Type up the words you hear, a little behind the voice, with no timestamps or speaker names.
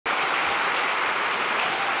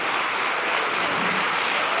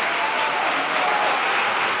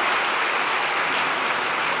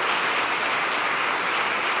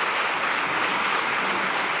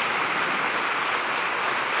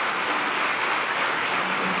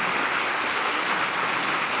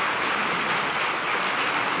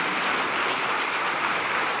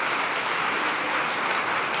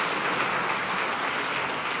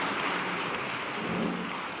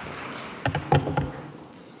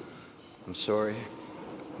I'm sorry.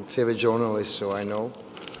 I'm a TV journalist, so I know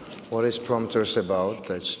what is prompters about.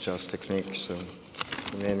 That's just technique, so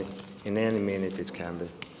in any minute it can be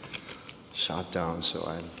shut down, so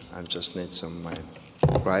I just need some of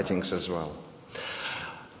my writings as well.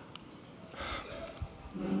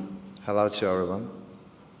 Hello to everyone.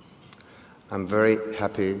 I'm very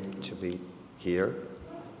happy to be here.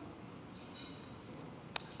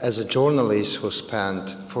 As a journalist who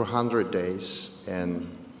spent 400 days in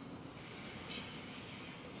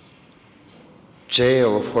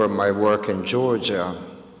jail for my work in Georgia,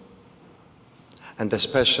 and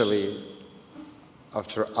especially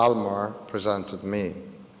after Almar presented me,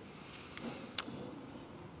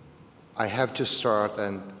 I have to start,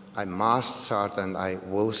 and I must start, and I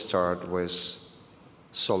will start with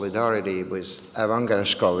solidarity with Evan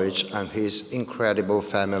Gershkovich and his incredible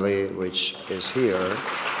family, which is here.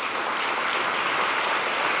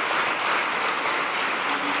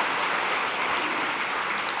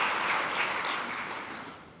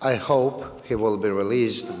 I hope he will be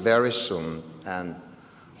released very soon, and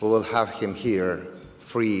we will have him here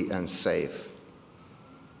free and safe.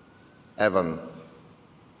 Evan,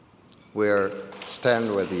 we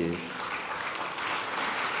stand with you.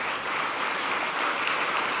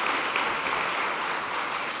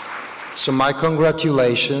 So my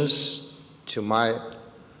congratulations to my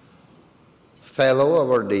fellow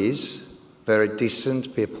awardees, very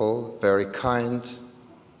decent people, very kind.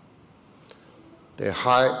 They're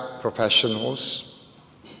high professionals,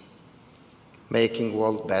 making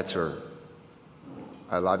world better.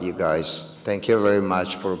 I love you guys. Thank you very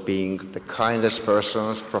much for being the kindest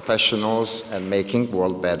persons, professionals, and making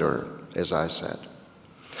world better, as I said.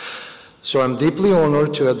 So I'm deeply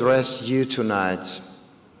honored to address you tonight.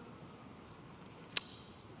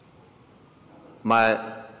 My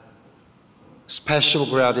special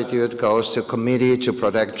gratitude goes to Committee to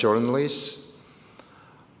Protect Journalists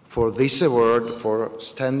for this award, for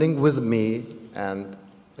standing with me, and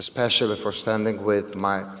especially for standing with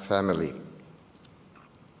my family.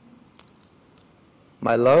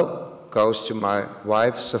 My love goes to my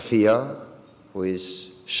wife, Sophia, who is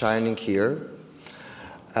shining here,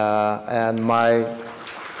 and I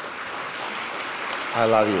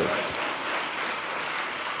love you.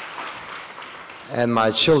 And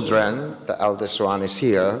my children, the eldest one is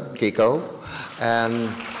here, Kiko, and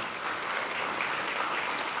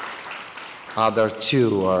other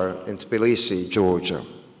two are in Tbilisi, Georgia.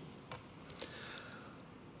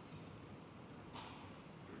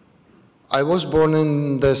 I was born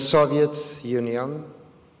in the Soviet Union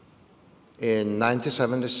in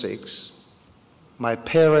 1976. My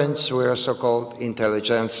parents were so-called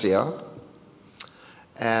intelligentsia,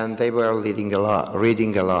 and they were reading a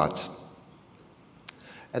lot.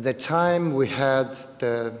 At the time, we had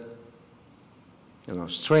the,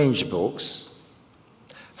 strange books,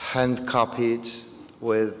 hand-copied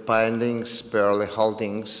with bindings barely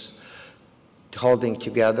holding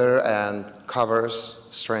together, and covers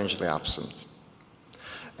strangely absent.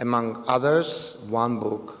 Among others, one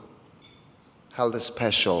book held a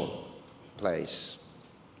special place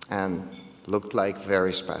and looked like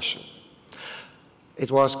very special. It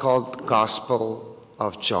was called Gospel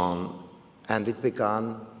of John, and it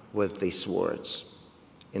began with these words.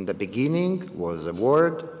 In the beginning was the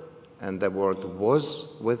Word, and the Word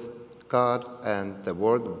was with God, and the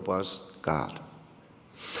Word was God.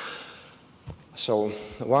 So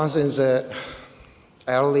once in the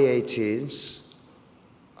early 80s,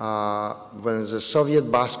 when the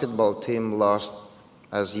Soviet basketball team lost,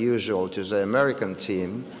 as usual, to the American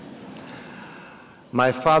team,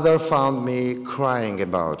 my father found me crying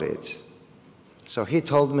about it. So he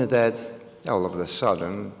told me that all of a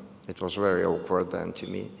sudden, it was very awkward then to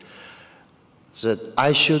me, that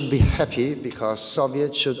I should be happy because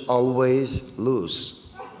Soviets should always lose.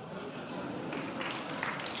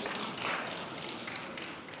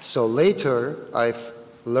 So later, I've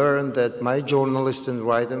learned that my journalist and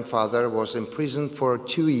writing father was imprisoned for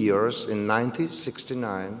 2 years in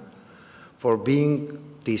 1969 for being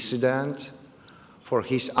dissident, for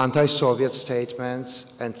his anti-Soviet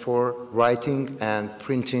statements, and for writing and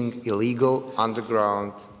printing illegal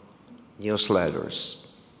underground newsletters.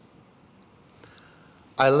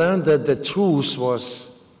 I learned that the truth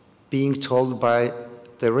was being told by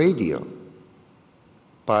the radio,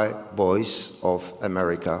 by Voice of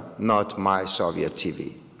America, not my Soviet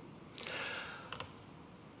TV.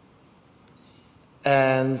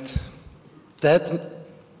 And that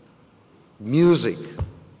music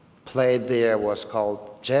played there was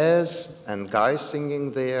called jazz, and guys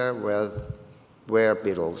singing there were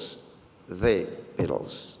Beatles, the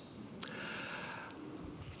Beatles.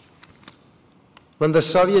 When the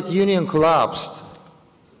Soviet Union collapsed,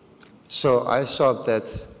 so I thought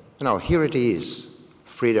that, here it is,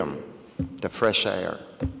 freedom, the fresh air.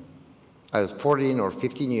 I was 14 or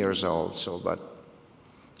 15 years old, but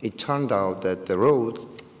it turned out that the road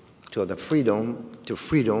to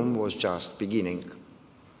freedom was just beginning.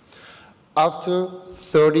 After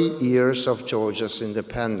 30 years of Georgia's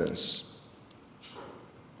independence,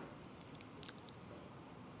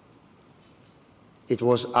 it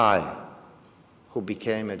was I who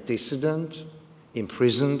became a dissident,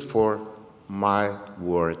 imprisoned for my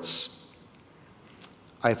words.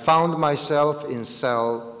 I found myself in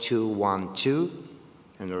cell 212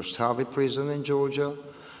 in Rustavi prison in Georgia,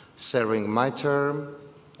 serving my term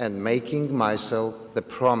and making myself the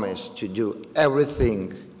promise to do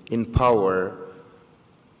everything in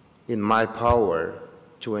my power,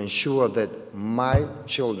 to ensure that my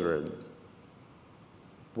children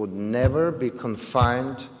would never be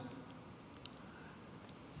confined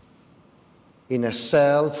in a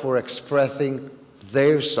cell for expressing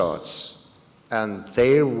their thoughts and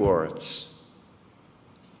their words,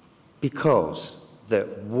 because the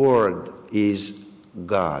Word is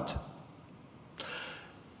God.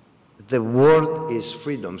 The Word is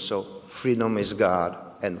freedom, so freedom is God,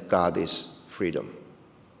 and God is freedom.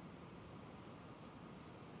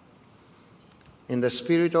 In the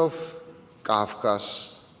spirit of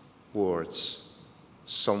Kafka's words,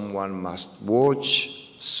 someone must watch,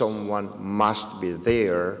 someone must be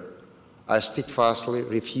there, I steadfastly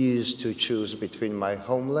refuse to choose between my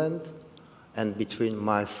homeland and between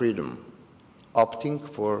my freedom, opting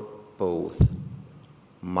for both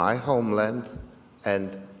my homeland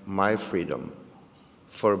and my freedom,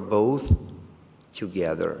 for both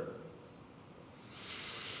together.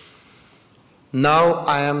 Now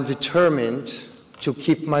I am determined to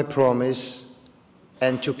keep my promise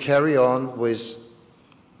and to carry on with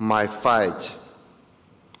my fight.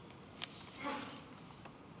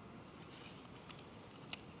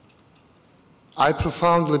 I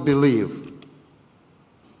profoundly believe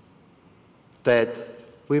that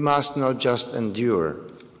we must not just endure,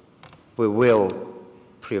 we will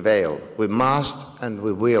prevail. We must and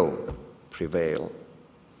we will prevail.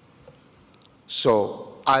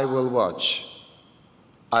 So I will watch,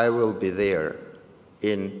 I will be there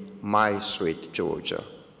in my sweet Georgia,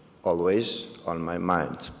 always on my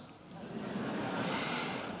mind.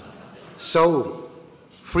 So,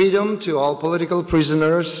 freedom to all political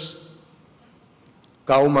prisoners,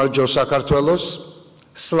 Kaumar Sakartvelos,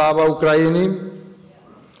 Slava Ukraini,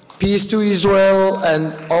 peace to Israel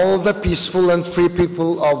and all the peaceful and free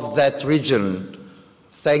people of that region.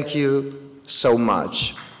 Thank you so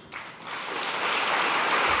much.